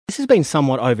This has been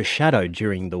somewhat overshadowed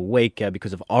during the week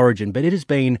because of Origin, but it has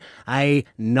been a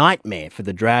nightmare for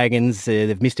the Dragons.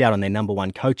 They've missed out on their number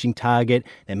one coaching target.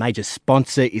 Their major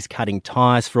sponsor is cutting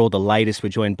ties. For all the latest, we're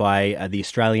joined by the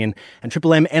Australian and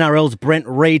Triple M NRL's Brent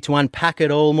Reid to unpack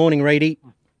it all. Morning, Reedy.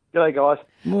 G'day, guys.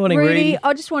 Morning, Reedy. Reedy.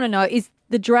 I just want to know, is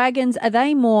the Dragons, are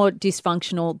they more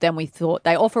dysfunctional than we thought?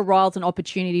 They offer Riles an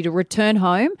opportunity to return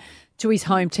home to his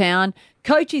hometown,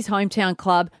 coach his hometown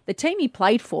club, the team he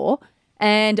played for,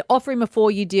 and offer him a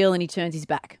 4-year deal and he turns his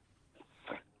back.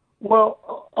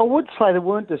 Well, I would say they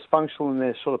weren't dysfunctional in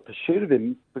their sort of pursuit of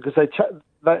him because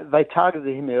they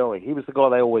targeted him early. He was the guy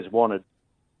they always wanted.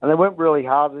 And they went really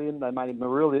hard at him. They made him a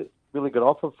really, really good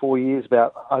offer, 4 years,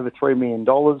 about over $3 million.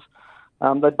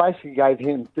 They basically gave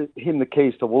him the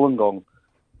keys to Wollongong.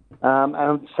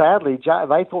 And sadly,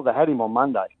 they thought they had him on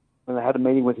Monday. When they had a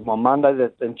meeting with him on Monday,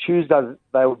 and Tuesday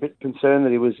they were a bit concerned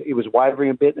that he was wavering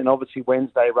a bit, and obviously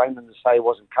Wednesday rang them to say he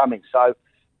wasn't coming. So,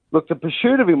 look, the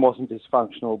pursuit of him wasn't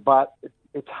dysfunctional, but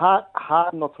it's hard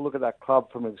not to look at that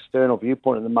club from an external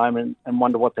viewpoint at the moment and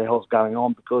wonder what the hell's going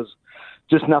on, because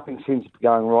just nothing seems to be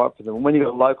going right for them. And when you've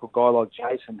got a local guy like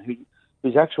Jason,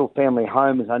 whose actual family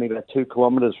home is only about 2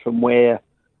 kilometres from where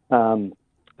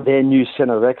their new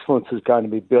centre of excellence is going to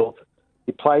be built,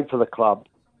 he played for the club.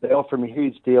 They offer him a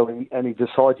huge deal and he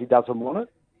decides he doesn't want it.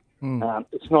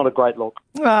 It's not a great look.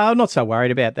 Well, I'm not so worried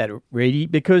about that, Reedy,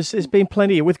 because there's been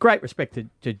plenty, with great respect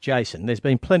to Jason, there's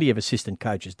been plenty of assistant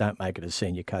coaches don't make it as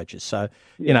senior coaches. So,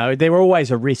 you know, there were always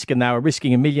a risk, and they were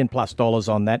risking $1 million+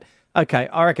 on that. Okay,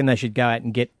 I reckon they should go out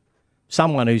and get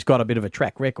someone who's got a bit of a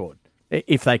track record,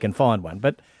 if they can find one.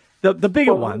 But the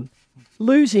bigger one,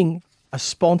 losing a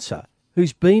sponsor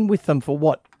who's been with them for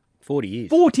what? 40 years.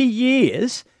 40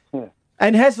 years.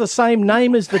 And has the same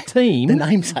name as the team. The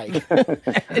namesake.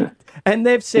 and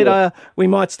they've said, we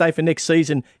might stay for next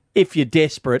season if you're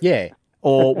desperate. Yeah.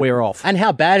 Or we're off. And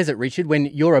how bad is it, Richard, when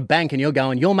you're a bank and you're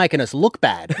going, you're making us look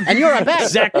bad, and you're a bank.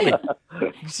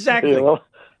 Exactly. Yeah, well,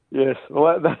 yes.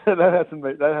 Well, that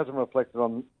hasn't reflected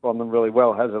on them really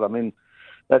well, has it? I mean,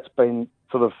 that's been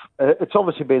sort of, it's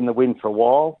obviously been the win for a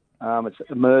while. It's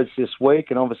emerged this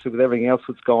week, and obviously with everything else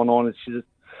that's going on,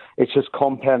 it's just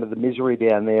compounded the misery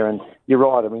down there. And you're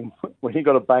right. I mean, when you've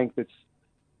got a bank that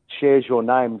shares your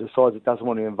name and decides it doesn't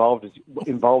want to involve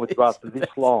with you after this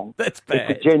long, that's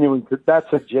bad.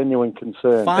 That's a genuine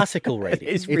concern. Farcical, Reedy.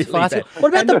 It's really farcical. bad.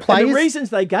 What about the players? And the reasons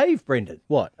they gave, Brendan?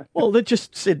 What? Well, they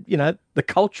just said, you know, the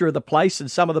culture of the place and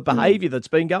some of the behaviour that's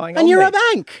been going on. And you're there.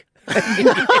 a bank.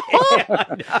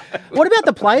 What about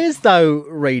the players, though,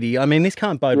 Reedy? I mean, this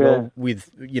can't bode well with,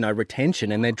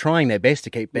 retention, and they're trying their best to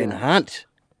keep Ben Hunt.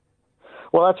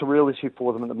 Well, that's a real issue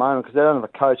for them at the moment because they don't have a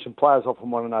coach, and players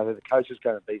often want to know who the coach is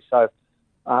going to be. So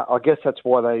I guess that's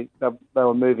why they were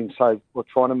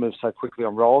trying to move so quickly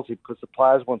on Rolesy, because the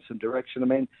players want some direction. I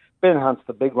mean, Ben Hunt's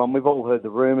the big one. We've all heard the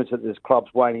rumours that there's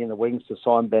clubs waiting in the wings to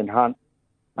sign Ben Hunt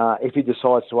if he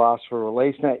decides to ask for a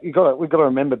release. Now, we've got to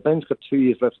remember, Ben's got 2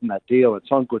 years left in that deal. It's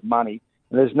on good money,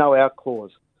 and there's no out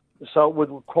clause. So it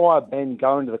would require Ben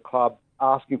going to the club,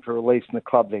 asking for a release, and the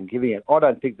club then giving it. I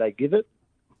don't think they give it.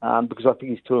 Because I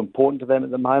think he's too important to them at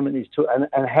the moment.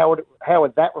 And how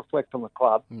would that reflect on the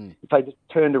club if they just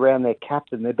turned around their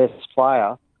captain, their best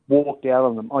player, walked out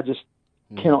on them? I just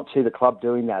cannot see the club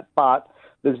doing that. But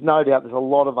there's no doubt there's a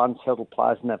lot of unsettled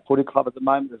players in that footy club at the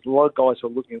moment. There's a lot of guys who are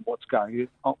looking at what's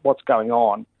going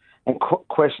on and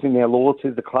questioning their loyalty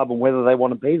to the club and whether they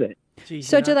want to be there. Jeez,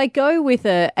 so do they go with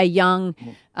a young...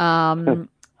 only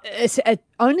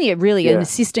an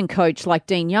assistant coach like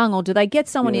Dean Young, or do they get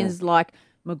someone in as like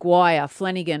Maguire,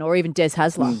 Flanagan, or even Des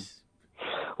Hasler?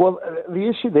 Well, the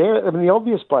issue there, I mean, the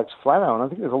obvious bloke's Flano, and I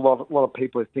think there's a lot of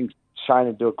people who think Shane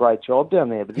would do a great job down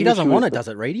there. But he doesn't want it, does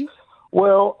it, Reedy?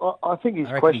 Well, I think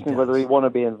he's questioning whether he want to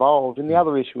be involved. And the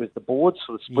other issue is the board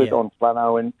sort of split on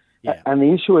Flano, and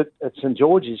the issue at St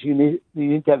George's, you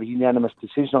need to have a unanimous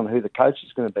decision on who the coach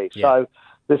is going to be. Yeah. So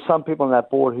there's some people on that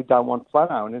board who don't want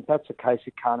Flano, and if that's the case,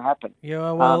 it can't happen.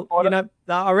 Yeah, well,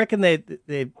 I reckon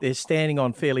they're standing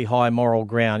on fairly high moral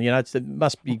ground. You know, it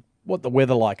must be what the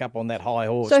weather like up on that high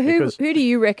horse. So who do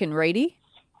you reckon, Reedy?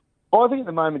 I think at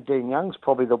the moment Dean Young's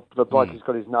probably the bloke who's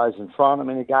got his nose in front. I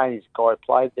mean, again, he's a guy who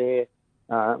played there.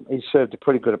 He served a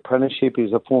pretty good apprenticeship. He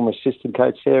was a former assistant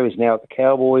coach there. He's now at the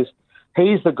Cowboys.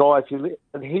 He's the guy,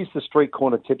 he's the street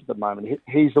corner tip at the moment.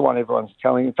 He's the one everyone's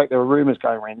telling. In fact, there were rumours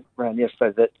going around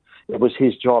yesterday that it was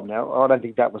his job. Now, I don't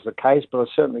think that was the case, but I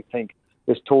certainly think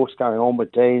there's talks going on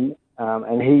with Dean,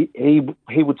 and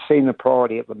he would seem the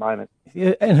priority at the moment.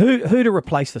 Yeah, and who to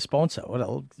replace the sponsor?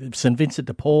 Well, St Vincent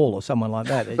de Paul or someone like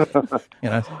that.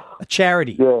 A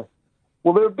charity. Yeah.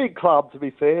 Well, they're a big club, to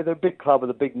be fair. They're a big club with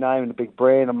a big name and a big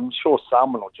brand. I'm sure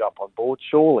someone will jump on board,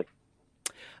 surely.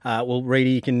 Well,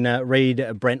 Reedy, you can read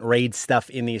Brent Reed's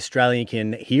stuff in The Australian. You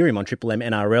can hear him on Triple M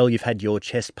NRL. You've had your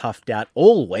chest puffed out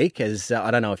all week, as I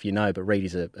don't know if you know, but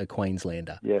Reedy's a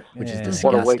Queenslander, Yes. which is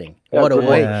What a disgusting. week. What a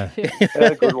week. How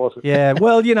good was it? Yeah,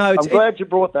 well, you know, I'm glad you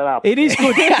brought that up. it is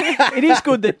good. It is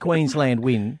good that Queensland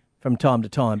win from time to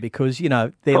time because, you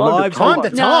know, their lives... Time to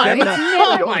time? it's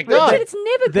never, Oh, my God. Richard, it's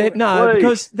never good. No, Please.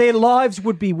 because their lives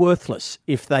would be worthless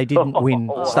if they didn't win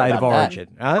State of love that. Origin.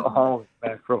 Right? Oh,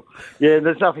 mackerel. Yeah,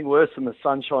 there's nothing worse than the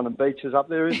sunshine and beaches up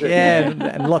there, is there? Yeah,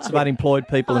 and lots of unemployed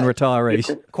people and retirees.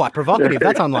 Quite provocative.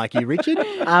 That's unlike you, Richard.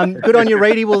 Good on you,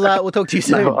 Reedy. We'll talk to you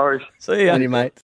soon. No worries. See ya. On you, mate.